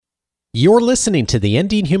You're listening to the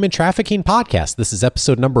Ending Human Trafficking podcast. This is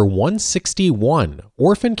episode number 161,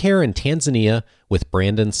 Orphan Care in Tanzania with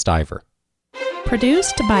Brandon Stiver.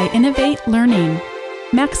 Produced by Innovate Learning,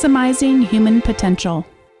 maximizing human potential.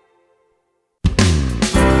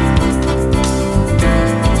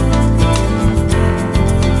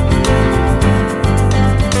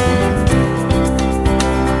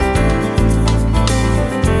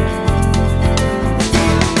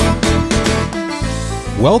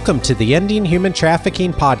 Welcome to the Ending Human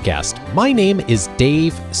Trafficking podcast. My name is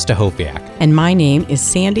Dave Stachowiak. And my name is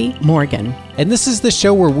Sandy Morgan. And this is the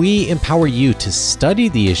show where we empower you to study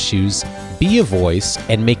the issues, be a voice,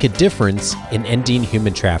 and make a difference in ending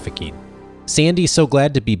human trafficking. Sandy, so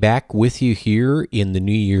glad to be back with you here in the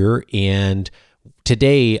new year. And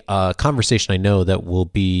today, a conversation I know that will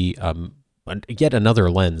be yet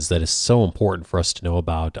another lens that is so important for us to know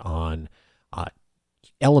about on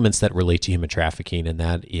elements that relate to human trafficking, and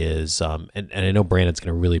that is, and I know Brandon's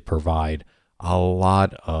going to really provide a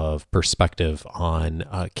lot of perspective on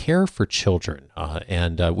care for children.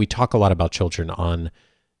 And we talk a lot about children on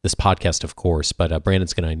this podcast, of course, but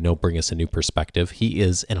Brandon's going to, I know, bring us a new perspective. He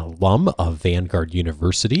is an alum of Vanguard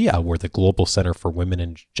University, where the Global Center for Women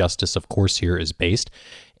and Justice, of course, here is based.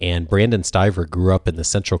 And Brandon Stiver grew up in the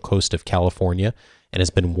Central Coast of California and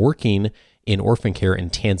has been working in orphan care in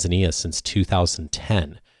Tanzania since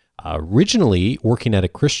 2010. Originally working at a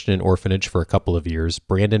Christian orphanage for a couple of years,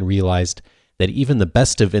 Brandon realized that even the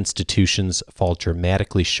best of institutions fall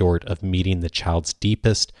dramatically short of meeting the child's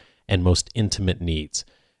deepest and most intimate needs.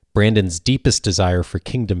 Brandon's deepest desire for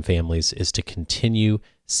kingdom families is to continue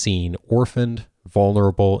seeing orphaned,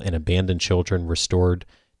 vulnerable, and abandoned children restored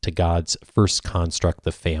to God's first construct,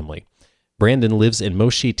 the family. Brandon lives in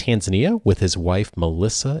Moshi, Tanzania with his wife,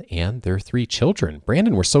 Melissa, and their 3 children.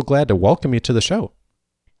 Brandon, we're so glad to welcome you to the show.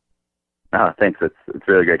 Oh, thanks. It's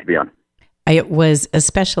really great to be on. It was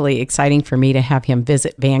especially exciting for me to have him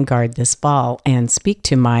visit Vanguard this fall and speak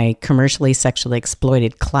to my commercially sexually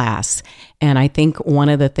exploited class. And I think one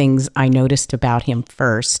of the things I noticed about him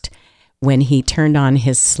first, when he turned on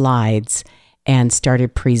his slides and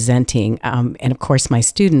started presenting. And of course, my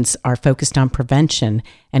students are focused on prevention.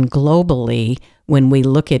 And globally, when we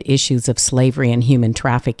look at issues of slavery and human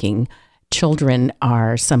trafficking, children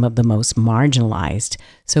are some of the most marginalized.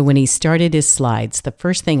 So when he started his slides, the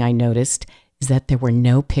first thing I noticed is that there were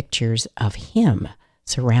no pictures of him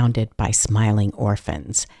surrounded by smiling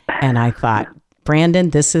orphans. And I thought,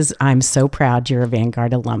 Brandon, I'm so proud you're a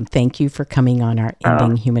Vanguard alum. Thank you for coming on our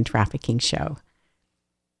Ending Human Trafficking show.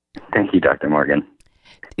 Thank you, Dr. Morgan.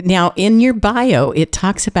 Now, in your bio, it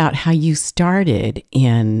talks about how you started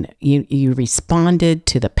you responded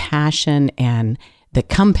to the passion and the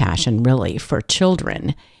compassion, really, for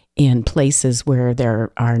children in places where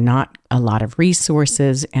there are not a lot of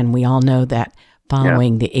resources. And we all know that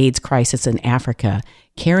following the AIDS crisis in Africa,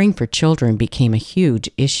 caring for children became a huge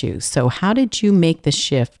issue. So how did you make the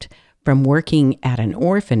shift from working at an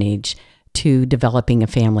orphanage to developing a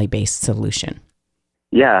family-based solution?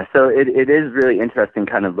 Yeah, so it is really interesting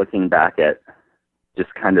kind of looking back at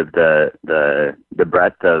just kind of the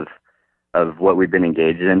breadth of what we've been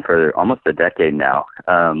engaged in for almost a decade now.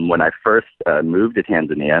 When I first moved to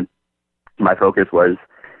Tanzania, my focus was,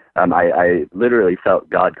 I literally felt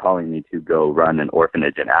God calling me to go run an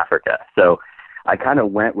orphanage in Africa. So I kind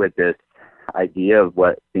of went with this idea of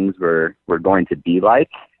what things were going to be like,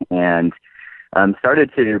 and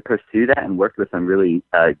started to pursue that and worked with some really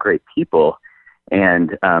great people.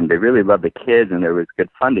 And they really loved the kids, and there was good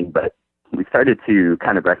funding. But we started to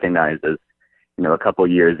kind of recognize as, a couple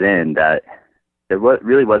years in that there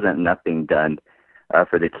really wasn't enough being done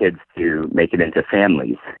for the kids to make it into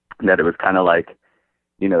families. That it was kind of like,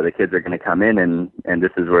 the kids are going to come in and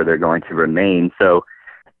this is where they're going to remain. So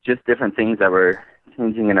just different things that were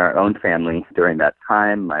changing in our own family during that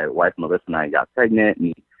time. My wife, Melissa, and I got pregnant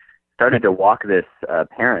and started to walk this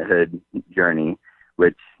parenthood journey,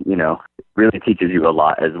 which, really teaches you a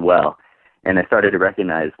lot as well. And I started to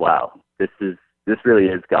recognize, wow, this really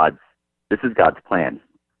is God's plan.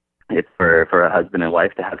 It's for a husband and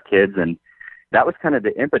wife to have kids. And that was kind of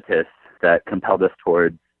the impetus that compelled us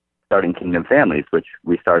towards starting Kingdom Families, which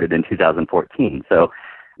we started in 2014. So,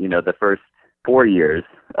 the first 4 years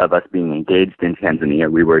of us being engaged in Tanzania,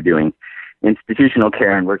 we were doing institutional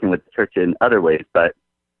care and working with the church in other ways, but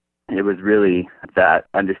it was really that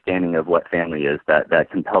understanding of what family is that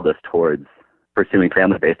compelled us towards pursuing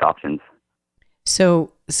family-based options.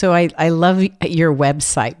 So I love your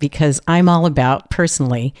website because I'm all about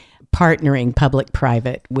personally partnering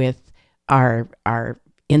public-private with our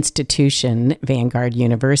institution, Vanguard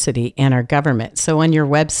University, and our government. So on your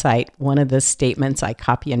website, one of the statements I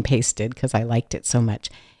copy and pasted because I liked it so much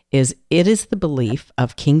is, "It is the belief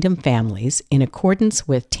of Kingdom families, in accordance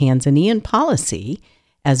with Tanzanian policy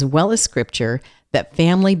as well as scripture, that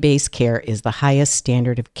family-based care is the highest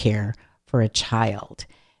standard of care for a child.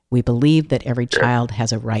 We believe that every child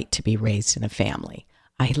has a right to be raised in a family."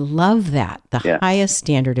 I love that, the highest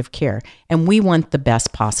standard of care. And we want the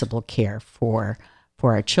best possible care for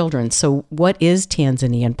our children. So what is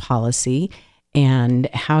Tanzanian policy, and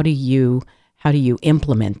how do you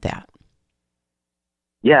implement that?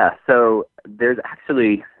 Yeah, so there's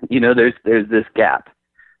actually, there's this gap,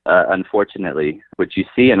 unfortunately, which you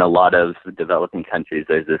see in a lot of developing countries.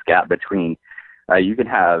 There's this gap between, you can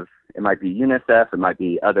have, it might be UNICEF, it might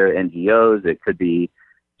be other NGOs, it could be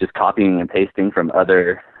just copying and pasting from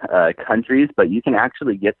other countries, but you can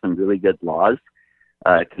actually get some really good laws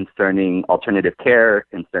concerning alternative care,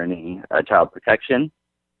 concerning child protection.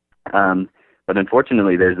 But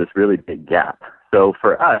unfortunately, there's this really big gap. So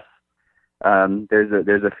for us,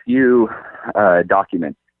 there's a few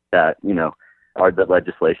documents that, are the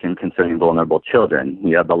legislation concerning vulnerable children.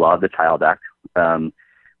 You have the Law of the Child Act,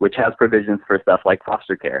 which has provisions for stuff like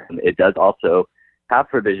foster care. It does also have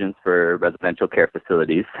provisions for residential care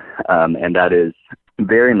facilities, and that is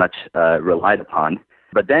very much relied upon.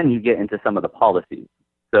 But then you get into some of the policies.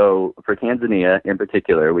 So for Tanzania in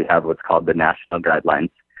particular, we have what's called the National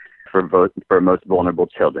Guidelines for most vulnerable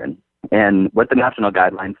children. And what the national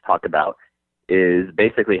guidelines talk about is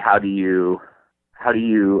basically how do you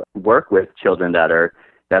work with children that are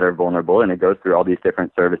vulnerable, and it goes through all these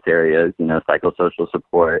different service areas, psychosocial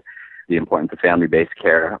support, the importance of family-based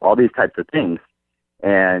care, all these types of things.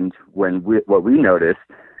 And what we noticed,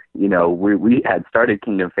 we had started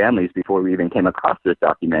Kingdom Families before we even came across this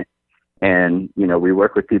document. And, we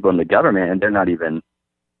work with people in the government and they're not even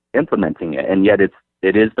implementing it. And yet it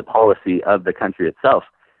is the policy of the country itself.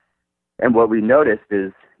 And what we noticed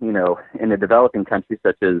is, in a developing country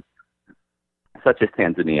such as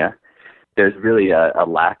Tanzania, there's really a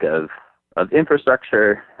lack of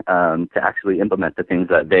infrastructure to actually implement the things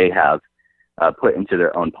that they have put into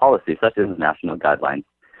their own policy, such as the national guidelines.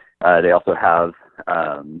 They also have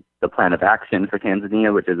the Plan of Action for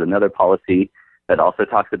Tanzania, which is another policy that also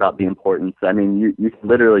talks about the importance. I mean, you can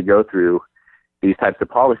literally go through these types of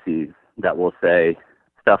policies that will say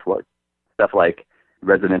stuff like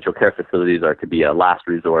residential care facilities are to be a last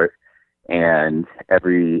resort, and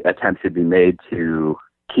every attempt should be made to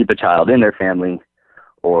keep a child in their family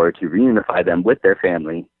or to reunify them with their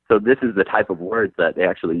family. So this is the type of words that they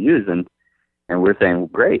actually use, and we're saying, well,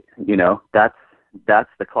 great, that's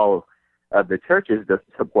the call of the churches to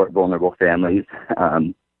support vulnerable families.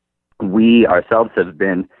 We ourselves have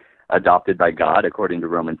been adopted by God according to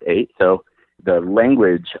Romans 8. So the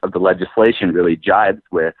language of the legislation really jives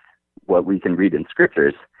with what we can read in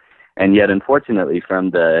scriptures. And yet, unfortunately, from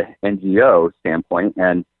the NGO standpoint,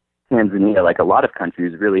 and Tanzania, like a lot of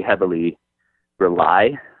countries, really heavily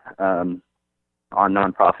rely on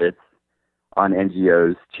nonprofits, on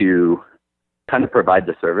NGOs to kind of provide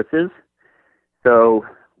the services. So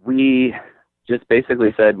we just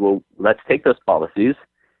basically said, well, let's take those policies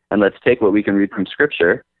and let's take what we can read from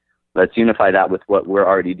Scripture. Let's unify that with what we're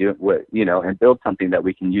already doing, and build something that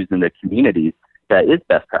we can use in the communities that is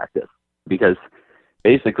best practice. Because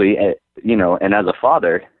basically, and as a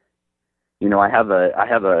father, I have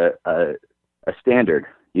a standard,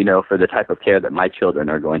 for the type of care that my children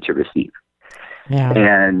are going to receive. Yeah.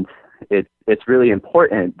 And it's really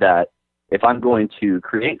important that if I'm going to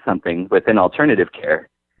create something within alternative care,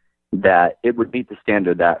 that it would meet the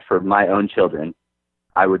standard that for my own children,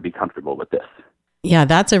 I would be comfortable with this. Yeah,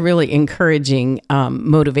 that's a really encouraging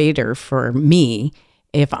motivator for me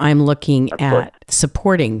if I'm looking at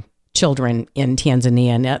supporting children in Tanzania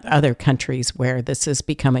and other countries where this has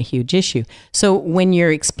become a huge issue. So when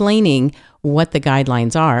you're explaining what the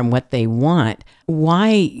guidelines are and what they want,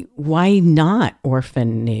 why not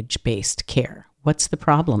orphanage-based care? What's the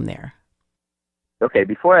problem there? Okay,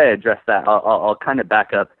 before I address that, I'll kind of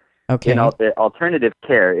back up. Okay. Alternative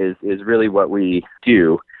care is really what we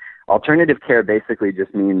do. Alternative care basically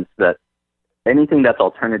just means that anything that's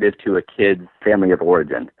alternative to a kid's family of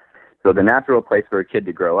origin. So the natural place for a kid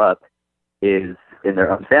to grow up is in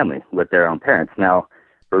their own family with their own parents. Now,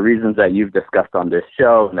 for reasons that you've discussed on this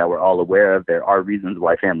show and that we're all aware of, there are reasons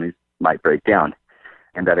why families might break down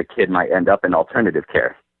and that a kid might end up in alternative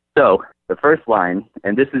care. So the first line,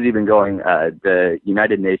 and this is even going, the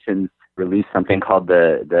United Nations released something called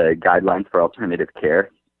the Guidelines for Alternative Care.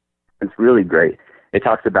 It's really great. It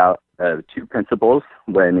talks about two principles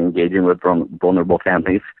when engaging with vulnerable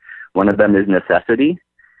families. One of them is necessity,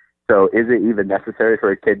 So is it even necessary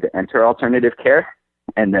for a kid to enter alternative care?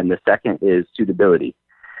 And then the second is suitability.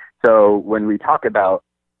 So when we talk about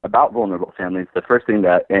vulnerable families, the first thing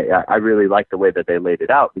that I really like the way that they laid it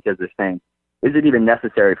out, because they're saying, is it even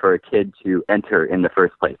necessary for a kid to enter in the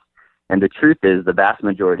first place? And the truth is the vast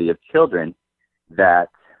majority of children that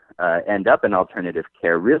end up in alternative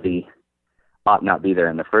care really ought not be there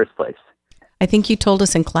in the first place. I think you told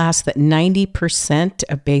us in class that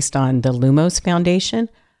 90%, based on the Lumos Foundation,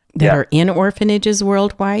 that are in orphanages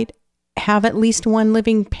worldwide have at least one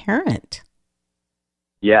living parent.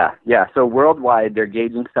 Yeah. So worldwide, they're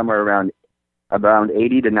gauging somewhere around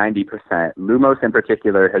 80 to 90%. Lumos in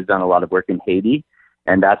particular has done a lot of work in Haiti,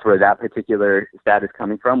 and that's where that particular stat is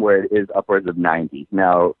coming from, where it is upwards of 90.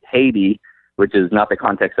 Now, Haiti, which is not the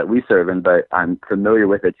context that we serve in, but I'm familiar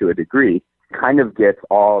with it to a degree, kind of gets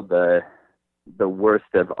all the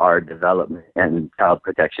worst of our development and child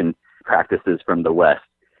protection practices from the West.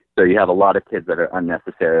 So you have a lot of kids that are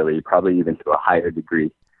unnecessarily, probably even to a higher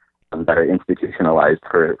degree, that are institutionalized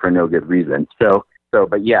for no good reason. So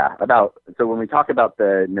when we talk about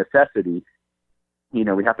the necessity,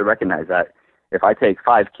 we have to recognize that if I take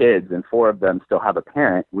 5 kids and 4 of them still have a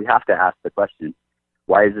parent, we have to ask the question,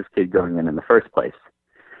 why is this kid going in the first place?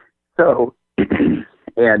 So,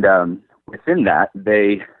 and within that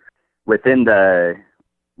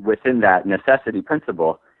necessity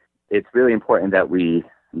principle, it's really important that we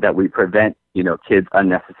prevent, kids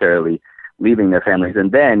unnecessarily leaving their families.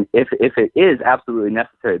 And then if it is absolutely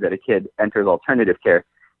necessary that a kid enters alternative care,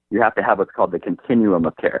 you have to have what's called the continuum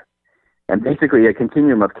of care. And basically a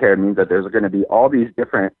continuum of care means that there's going to be all these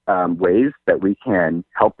different ways that we can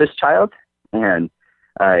help this child and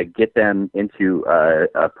get them into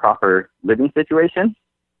a proper living situation.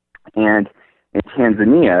 And in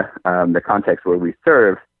Tanzania, the context where we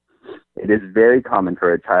serve, it is very common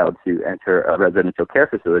for a child to enter a residential care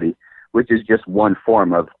facility, which is just one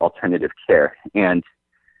form of alternative care. And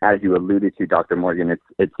as you alluded to, Dr. Morgan,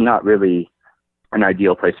 it's not really an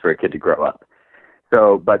ideal place for a kid to grow up.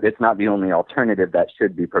 So, but it's not the only alternative that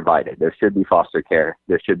should be provided. There should be foster care.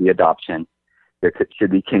 There should be adoption. There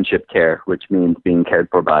should be kinship care, which means being cared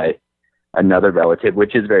for by another relative,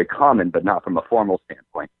 which is very common, but not from a formal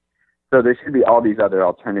standpoint. So there should be all these other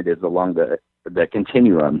alternatives along the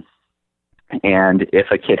continuum. And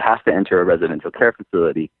if a kid has to enter a residential care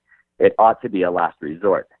facility, it ought to be a last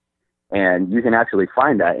resort. And you can actually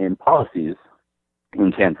find that in policies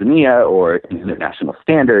in Tanzania or in international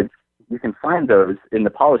standards. You can find those in the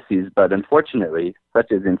policies, but unfortunately,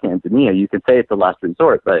 such as in Tanzania, you can say it's a last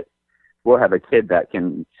resort, but we'll have a kid that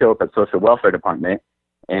can show up at social welfare department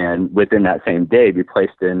and within that same day be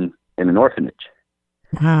placed in an orphanage.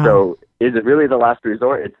 Wow. So is it really the last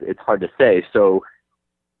resort? It's hard to say. So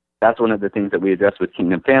that's one of the things that we address with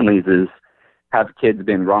Kingdom Families is, have kids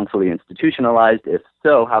been wrongfully institutionalized? If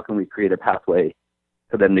so, how can we create a pathway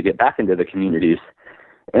for them to get back into the communities?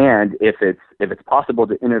 And if it's possible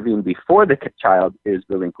to intervene before the child is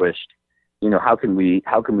relinquished, how can we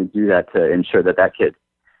do that to ensure that kid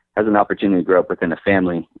has an opportunity to grow up within a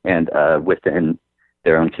family and within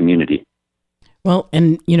their own community? Well,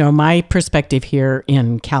 and my perspective here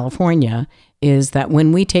in California is that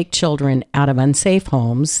when we take children out of unsafe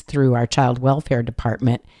homes through our child welfare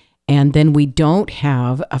department, and then we don't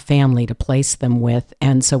have a family to place them with,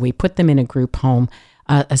 and so we put them in a group home,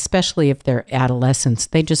 especially if they're adolescents,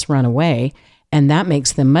 they just run away, and that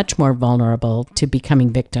makes them much more vulnerable to becoming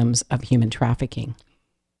victims of human trafficking.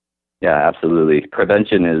 Yeah, absolutely.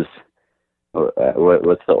 Prevention is,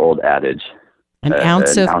 what's the old adage? An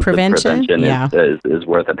ounce of prevention is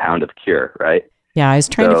worth a pound of cure, right? Yeah, I was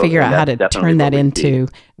trying to figure out how to turn that into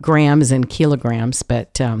grams and kilograms,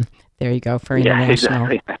 but there you go for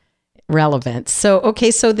international relevance. So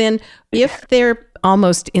then if they're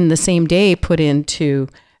almost in the same day put into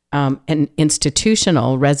an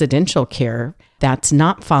institutional residential care that's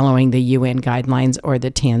not following the UN guidelines or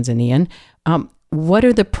the Tanzanian, what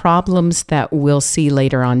are the problems that we'll see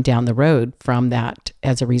later on down the road from that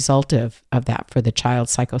as a result of that for the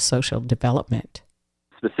child's psychosocial development?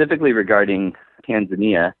 Specifically regarding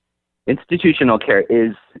Tanzania, institutional care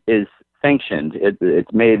is sanctioned.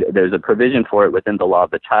 It's made, there's a provision for it within the law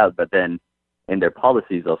of the child, but then in their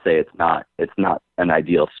policies they'll say it's not an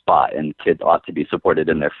ideal spot and kids ought to be supported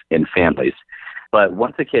in families. But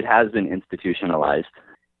once a kid has been institutionalized,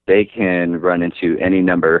 they can run into any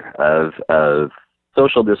number of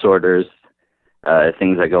social disorders,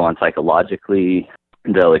 things that go on psychologically.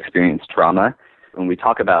 They'll experience trauma. When we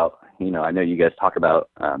talk about, I know you guys talk about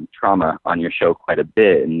trauma on your show quite a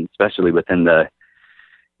bit, and especially within the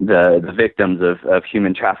victims of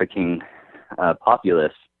human trafficking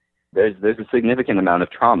populace. there's a significant amount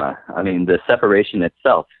of trauma. I mean, the separation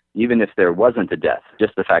itself, even if there wasn't a death,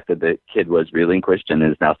 just the fact that the kid was relinquished and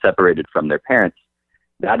is now separated from their parents,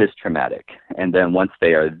 that is traumatic. And then once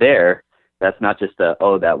they are there, that's not just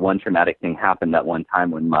that one traumatic thing happened that one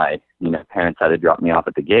time when my parents had to drop me off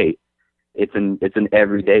at the gate. It's an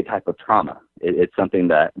everyday type of trauma. It's something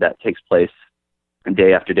that takes place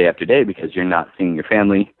day after day after day because you're not seeing your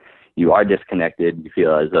family. You are disconnected. You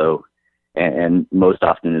feel as though, and most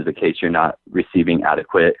often is the case, you're not receiving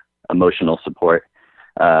adequate emotional support,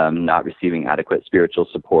 not receiving adequate spiritual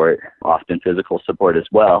support, often physical support as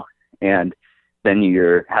well. And then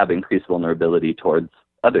you have increased vulnerability towards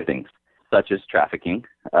other things, such as trafficking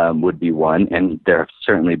would be one. And there have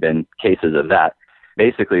certainly been cases of that.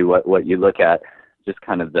 Basically, what you look at, just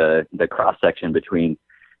kind of the cross-section between,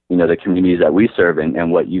 the communities that we serve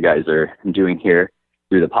and what you guys are doing here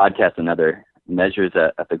through the podcast and other measures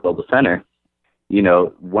at the Global Center,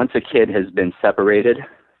 once a kid has been separated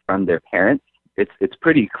from their parents, it's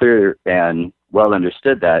pretty clear and well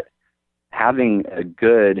understood that having a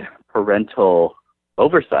good parental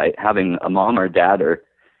oversight, having a mom or dad or,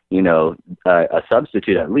 a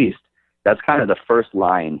substitute at least, that's kind of the first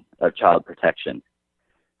line of child protection.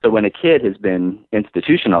 So when a kid has been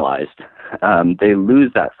institutionalized, they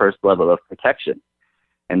lose that first level of protection.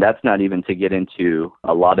 And that's not even to get into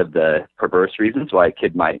a lot of the perverse reasons why a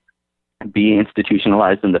kid might be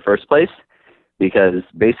institutionalized in the first place, because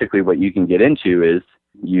basically what you can get into is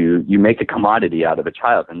you make a commodity out of a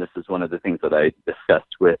child. And this is one of the things that I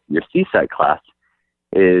discussed with your CSEC class,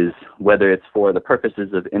 is whether it's for the purposes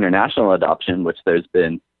of international adoption, which there's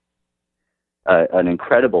been an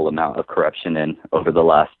incredible amount of corruption in over the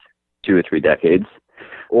last 2 or 3 decades,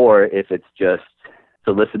 or if it's just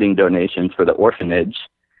soliciting donations for the orphanage.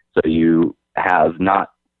 So you have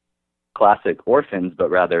not classic orphans,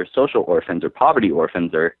 but rather social orphans or poverty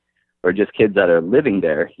orphans or just kids that are living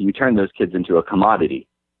there. You turn those kids into a commodity.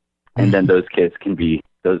 And then those kids,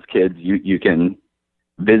 you can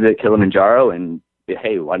visit Kilimanjaro and,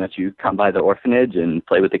 hey, why don't you come by the orphanage and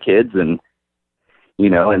play with the kids? And,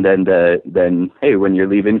 and then, hey, when you're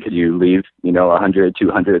leaving, could you leave, $100,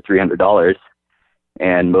 $200, $300?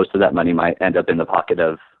 And most of that money might end up in the pocket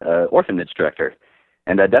of orphanage director.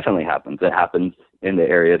 And that definitely happens. It happens in the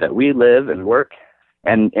area that we live and work.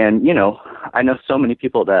 And I know so many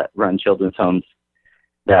people that run children's homes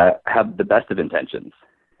that have the best of intentions,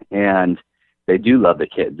 and they do love the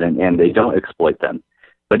kids and they don't exploit them.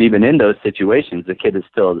 But even in those situations, the kid is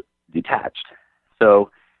still detached. So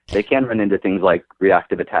they can run into things like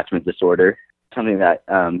reactive attachment disorder, something that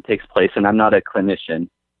takes place. And I'm not a clinician,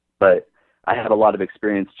 but I have a lot of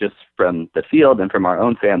experience just from the field and from our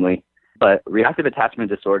own family. But reactive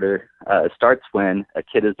attachment disorder starts when a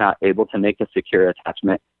kid is not able to make a secure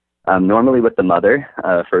attachment, normally with the mother,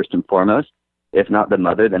 first and foremost. If not the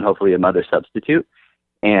mother, then hopefully a mother substitute.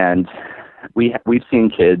 And we've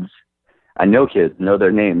seen kids, I know kids, know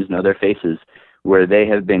their names, know their faces, where they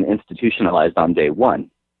have been institutionalized on day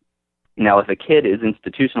one. Now, if a kid is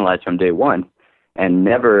institutionalized from day one and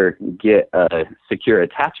never get a secure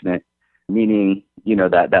attachment, meaning,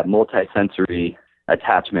 that multisensory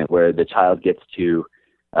attachment where the child gets to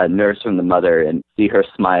nurse from the mother and see her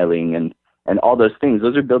smiling and all those things,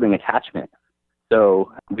 those are building attachment.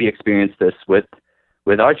 So we experience this with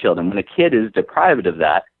our children. When a kid is deprived of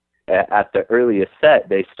that, at the earliest set,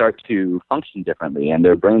 they start to function differently and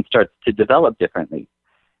their brain starts to develop differently.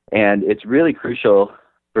 And it's really crucial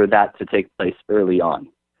for that to take place early on.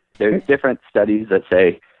 There's different studies that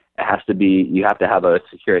say you have to have a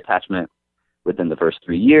secure attachment within the first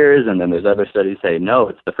 3 years. And then there's other studies say, no,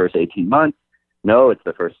 it's the first 18 months. No, it's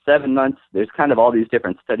the first 7 months. There's kind of all these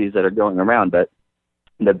different studies that are going around, but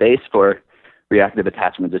the base for reactive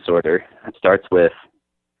attachment disorder starts with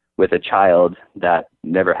a child that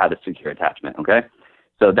never had a secure attachment, okay?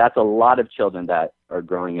 So that's a lot of children that are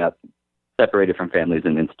growing up separated from families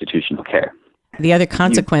in institutional care. The other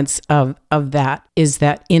consequence of that is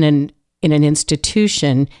that in an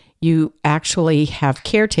institution, you actually have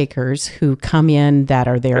caretakers who come in that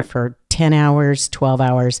are there for 10 hours, 12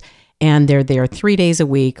 hours, and they're there 3 days a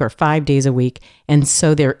week or 5 days a week. And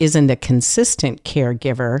so there isn't a consistent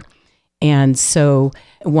caregiver. And so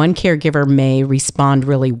one caregiver may respond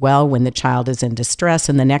really well when the child is in distress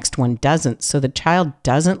and the next one doesn't. So the child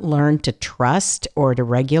doesn't learn to trust or to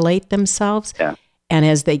regulate themselves. Yeah. And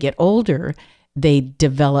as they get older, they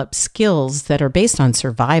develop skills that are based on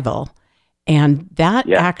survival. And that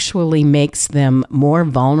actually makes them more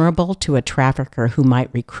vulnerable to a trafficker who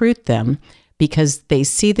might recruit them because they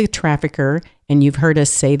see the trafficker, and you've heard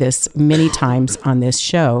us say this many times on this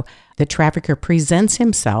show, the trafficker presents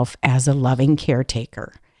himself as a loving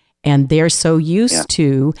caretaker. And they're so used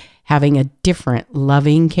to having a different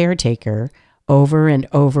loving caretaker over and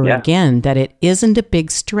over again that it isn't a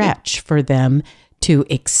big stretch for them to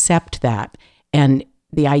accept that. And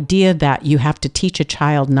the idea that you have to teach a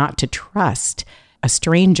child not to trust a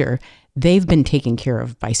stranger, they've been taken care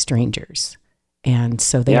of by strangers. And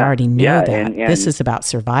so they already know that. And this is about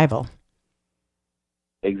survival.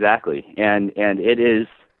 Exactly. And it is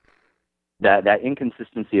that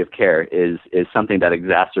inconsistency of care is something that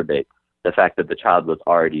exacerbates the fact that the child was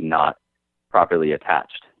already not properly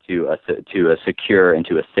attached to a secure and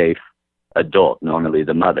to a safe adult, normally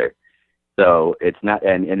the mother. So it's not,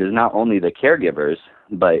 and it is not only the caregivers,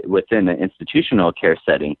 but within an institutional care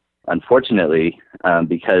setting, unfortunately,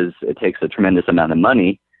 because it takes a tremendous amount of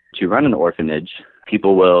money to run an orphanage,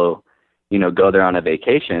 people will, go there on a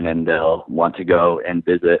vacation and they'll want to go and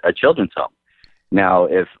visit a children's home. Now,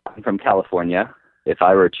 if I'm from California, if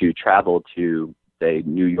I were to travel to, say,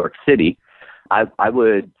 New York City, I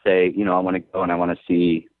would say, I want to go and I want to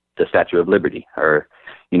see the Statue of Liberty, or,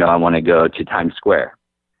 I want to go to Times Square.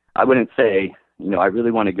 I wouldn't say, I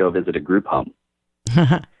really want to go visit a group home.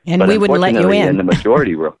 And but we wouldn't let you in. In the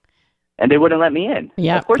majority world. And they wouldn't let me in.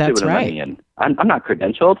 Yeah, of course that's they wouldn't let me in. I'm not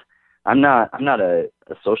credentialed. I'm not a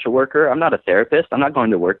social worker. I'm not a therapist. I'm not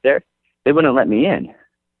going to work there. They wouldn't let me in.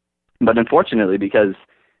 But unfortunately, because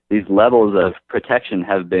these levels of protection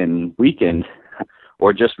have been weakened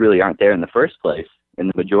or just really aren't there in the first place, in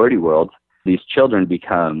the majority world, these children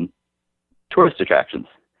become tourist attractions.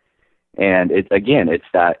 And it's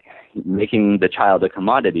that making the child a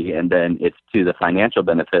commodity, and then it's to the financial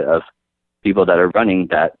benefit of people that are running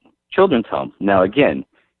that children's home. Now, again,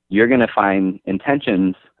 you're going to find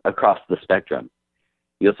intentions across the spectrum.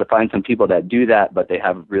 You'll find some people that do that, but they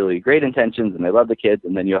have really great intentions and they love the kids,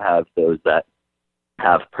 and then you'll have those that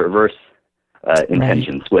have perverse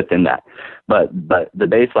intentions within that. But the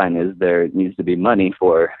baseline is there needs to be money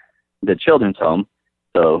for the children's home.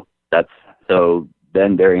 So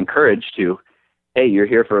then they're encouraged to, hey, you're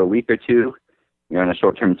here for a week or two, you're on a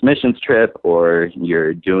short-term missions trip, or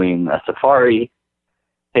you're doing a safari.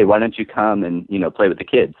 Hey, why don't you come and, play with the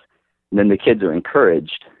kids? And then the kids are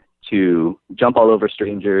encouraged to jump all over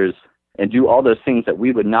strangers and do all those things that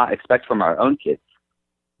we would not expect from our own kids.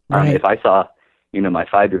 Right. If I saw, my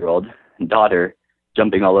 5-year-old daughter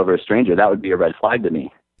jumping all over a stranger, that would be a red flag to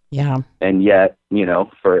me. Yeah. And yet,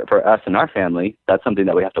 for us and our family, that's something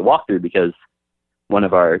that we have to walk through, because one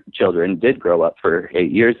of our children did grow up for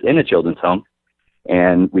 8 years in a children's home,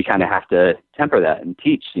 and we kind of have to temper that and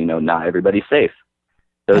teach, not everybody's safe,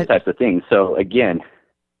 those types of things. So again,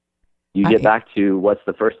 you get back to what's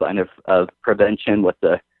the first line of prevention, what's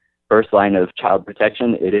the first line of child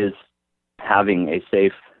protection. It is having a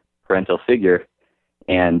safe parental figure,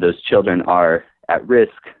 and those children are at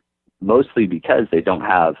risk mostly because they don't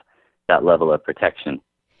have that level of protection.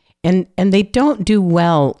 And they don't do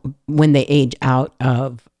well when they age out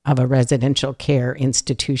of a residential care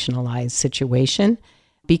institutionalized situation,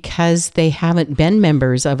 because they haven't been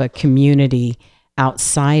members of a community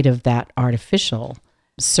outside of that artificial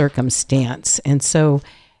circumstance. And so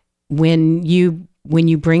when you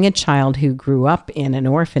bring a child who grew up in an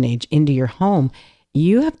orphanage into your home,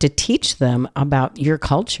 you have to teach them about your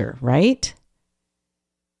culture, right?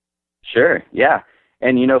 Sure, yeah.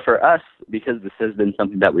 And, for us, because this has been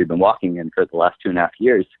something that we've been walking in for the last 2.5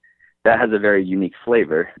 years, that has a very unique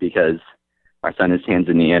flavor, because our son is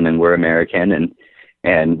Tanzanian and we're American,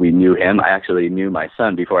 and we knew him. I actually knew my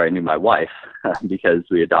son before I knew my wife because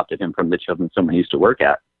we adopted him from the children's home I used to work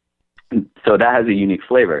at. So that has a unique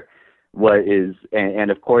flavor.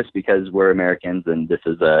 And of course, because we're Americans and this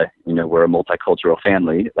is we're a multicultural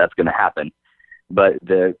family, that's going to happen. But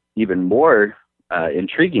the even more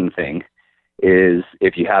intriguing thing is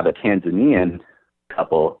if you have a Tanzanian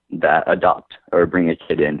couple that adopt or bring a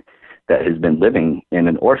kid in that has been living in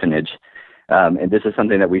an orphanage, and this is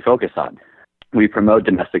something that we focus on. We promote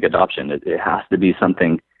domestic adoption. It has to be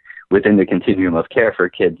something within the continuum of care for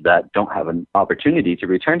kids that don't have an opportunity to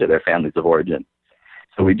return to their families of origin.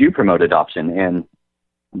 So we do promote adoption, and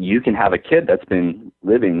you can have a kid that's been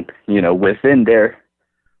living, within their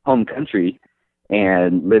home country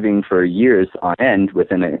and living for years on end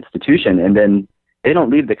within an institution, and then they don't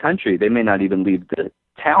leave the country. They may not even leave the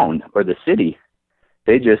town or the city.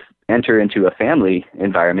 They just enter into a family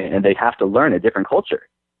environment, and they have to learn a different culture.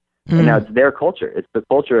 And now it's their culture. It's the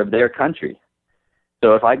culture of their country.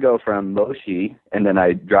 So if I go from Moshi and then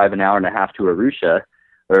I drive an hour and a half to Arusha,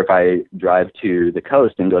 or if I drive to the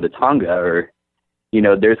coast and go to Tonga, or,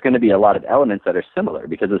 there's going to be a lot of elements that are similar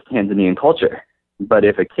because it's Tanzanian culture. But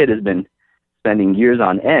if a kid has been spending years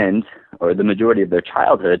on end, or the majority of their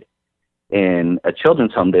childhood, in a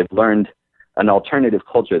children's home, they've learned an alternative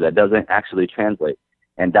culture that doesn't actually translate.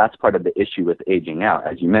 And that's part of the issue with aging out,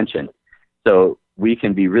 as you mentioned. So we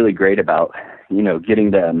can be really great about,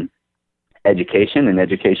 getting them education, and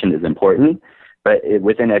education is important. But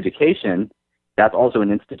within education, that's also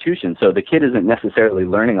an institution. So the kid isn't necessarily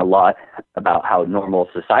learning a lot about how normal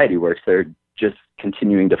society works. They're just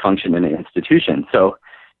continuing to function in an institution. So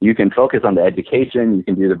you can focus on the education, you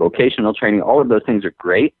can do the vocational training. All of those things are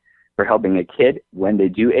great for helping a kid when they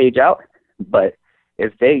do age out. But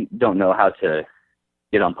if they don't know how to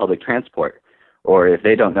get on public transport, or if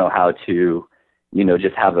they don't know how to,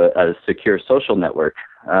 just have a secure social network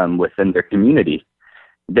within their community,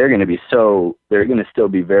 they're going to still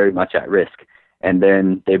be very much at risk. And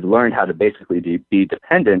then they've learned how to basically be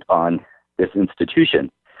dependent on this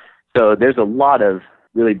institution. So there's a lot of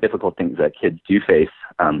really difficult things that kids do face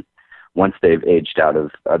once they've aged out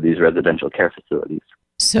of these residential care facilities.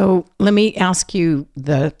 So let me ask you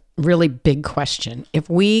the really big question. If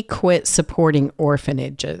we quit supporting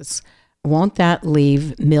orphanages, won't that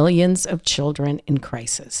leave millions of children in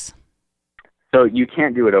crisis? So you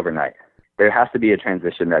can't do it overnight. There has to be a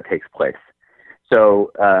transition that takes place.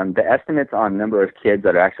 So the estimates on number of kids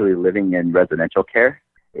that are actually living in residential care,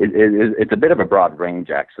 it's a bit of a broad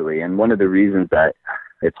range, actually. And one of the reasons that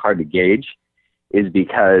it's hard to gauge is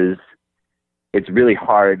because it's really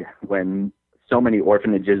hard when so many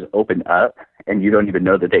orphanages open up and you don't even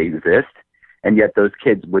know that they exist, and yet those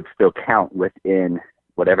kids would still count within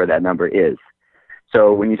whatever that number is.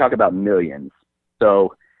 So when you talk about millions,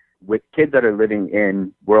 so with kids that are living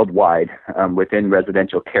in worldwide within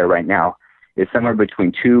residential care right now, is somewhere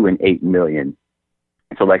between 2 and 8 million.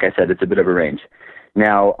 So like I said, it's a bit of a range.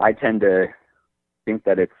 Now, I tend to think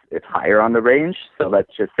that it's higher on the range. So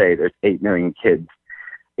let's just say there's 8 million kids.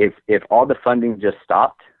 If all the funding just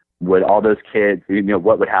stopped, would all those kids,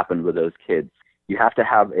 what would happen with those kids? You have to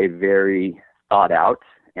have a very thought out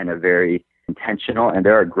and a very intentional, and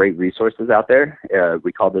there are great resources out there.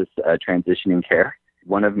 We call this transitioning care.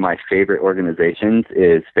 One of my favorite organizations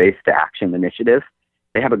is Faith to Action Initiative.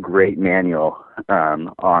 They have a great manual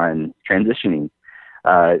on transitioning.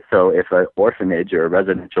 So if an orphanage or a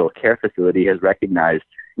residential care facility has recognized,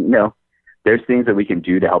 there's things that we can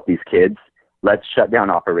do to help these kids. Let's shut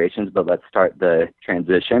down operations, but let's start the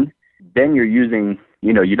transition. Then you're using,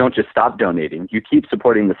 you don't just stop donating. You keep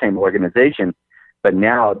supporting the same organization, but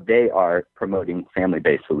now they are promoting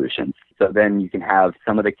family-based solutions. So then you can have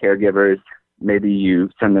some of the caregivers, maybe you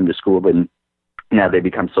send them to school and now they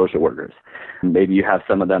become social workers. Maybe you have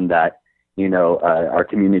some of them that, are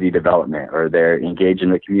community development, or they're engaged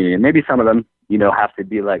in the community. And maybe some of them, have to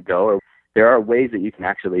be let go. Or there are ways that you can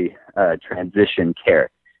actually transition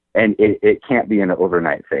care. And it can't be an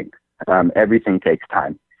overnight thing. Everything takes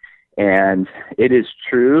time. And it is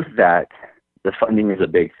true that the funding is a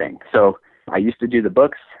big thing. So I used to do the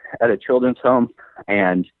books at a children's home.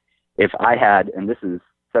 And if I had, and this is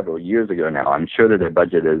several years ago now, I'm sure that their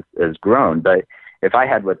budget has grown, but if I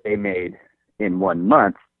had what they made in 1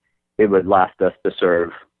 month, it would last us to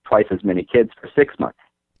serve twice as many kids for 6 months.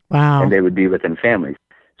 Wow. And they would be within families.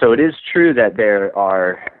 So it is true that there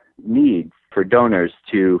are needs for donors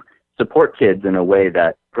to support kids in a way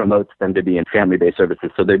that promotes them to be in family-based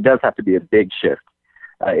services. So there does have to be a big shift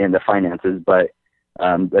in the finances, but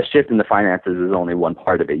a shift in the finances is only one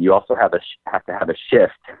part of it. You also have to have a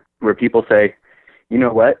shift where people say, you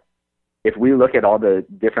know what, if we look at all the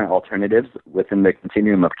different alternatives within the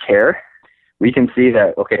continuum of care, we can see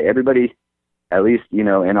that, okay, everybody, at least, in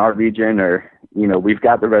our region, or, we've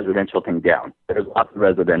got the residential thing down. There's lots of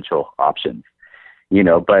residential options,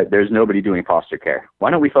 but there's nobody doing foster care.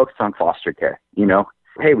 Why don't we focus on foster care?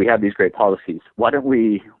 Hey, we have these great policies. Why don't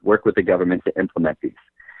we work with the government to implement these?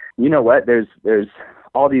 You know what? There's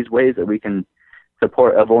all these ways that we can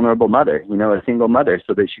support a vulnerable mother, a single mother,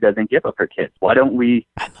 so that she doesn't give up her kids. Why don't we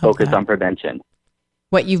focus on prevention?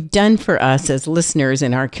 What you've done for us as listeners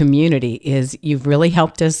in our community is you've really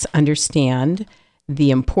helped us understand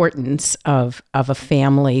the importance of a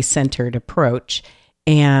family-centered approach.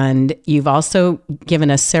 And you've also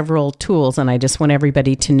given us several tools, and I just want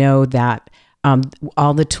everybody to know that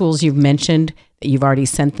all the tools you've mentioned, you've already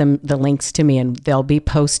sent them the links to me, and they'll be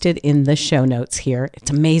posted in the show notes here.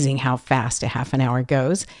 It's amazing how fast a half an hour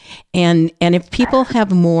goes. And if people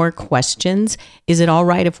have more questions, is it all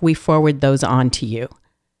right if we forward those on to you?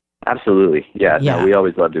 Absolutely. Yeah. No, we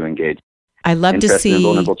always love to engage. I love to see in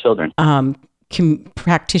vulnerable children.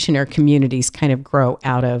 Practitioner communities kind of grow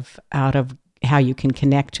out of how you can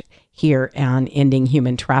connect here on ending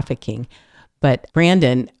human trafficking. But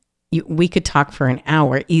Brandon, we could talk for an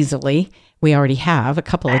hour easily. We already have a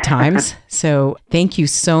couple of times. So thank you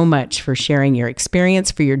so much for sharing your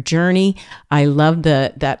experience, for your journey. I love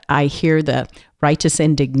that I hear the righteous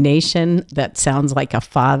indignation that sounds like a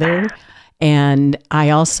father. And I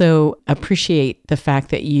also appreciate the fact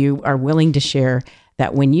that you are willing to share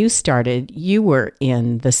that when you started, you were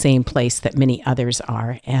in the same place that many others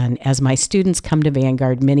are. And as my students come to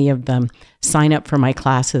Vanguard, many of them sign up for my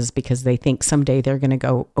classes because they think someday they're going to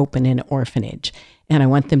go open an orphanage. And I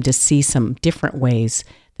want them to see some different ways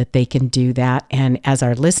that they can do that. And as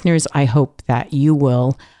our listeners, I hope that you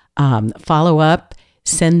will follow up,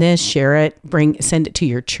 send this, share it, send it to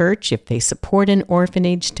your church if they support an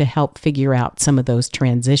orphanage to help figure out some of those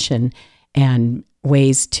transition and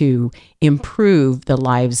ways to improve the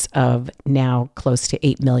lives of now close to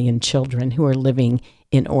 8 million children who are living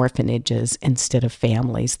in orphanages instead of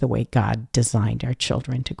families, the way God designed our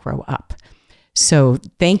children to grow up. So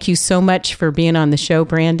thank you so much for being on the show,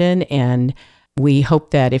 Brandon. And we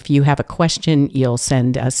hope that if you have a question, you'll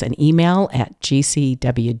send us an email at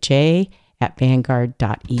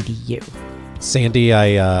gcwj@vanguard.edu. Sandy, I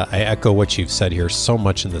echo what you've said here so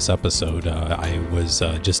much in this episode. I was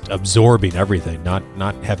just absorbing everything, not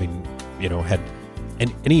having, had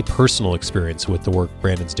any personal experience with the work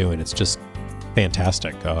Brandon's doing. It's just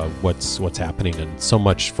fantastic what's happening, and so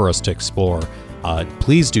much for us to explore.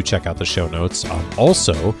 Please do check out the show notes.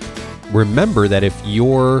 Also, remember that if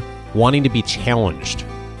you're wanting to be challenged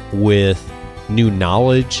with new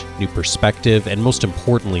knowledge, new perspective, and most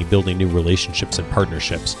importantly, building new relationships and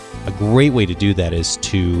partnerships, a great way to do that is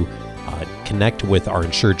to connect with our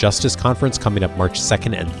Ensure Justice Conference coming up March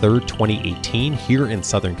 2nd and 3rd, 2018 here in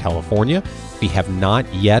Southern California. If you have not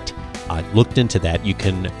yet looked into that, you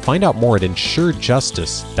can find out more at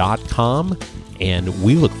ensurejustice.com, and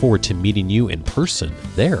we look forward to meeting you in person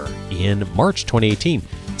there in March 2018.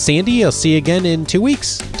 Sandy, I'll see you again in 2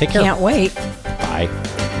 weeks. Take care. Can't wait. Bye.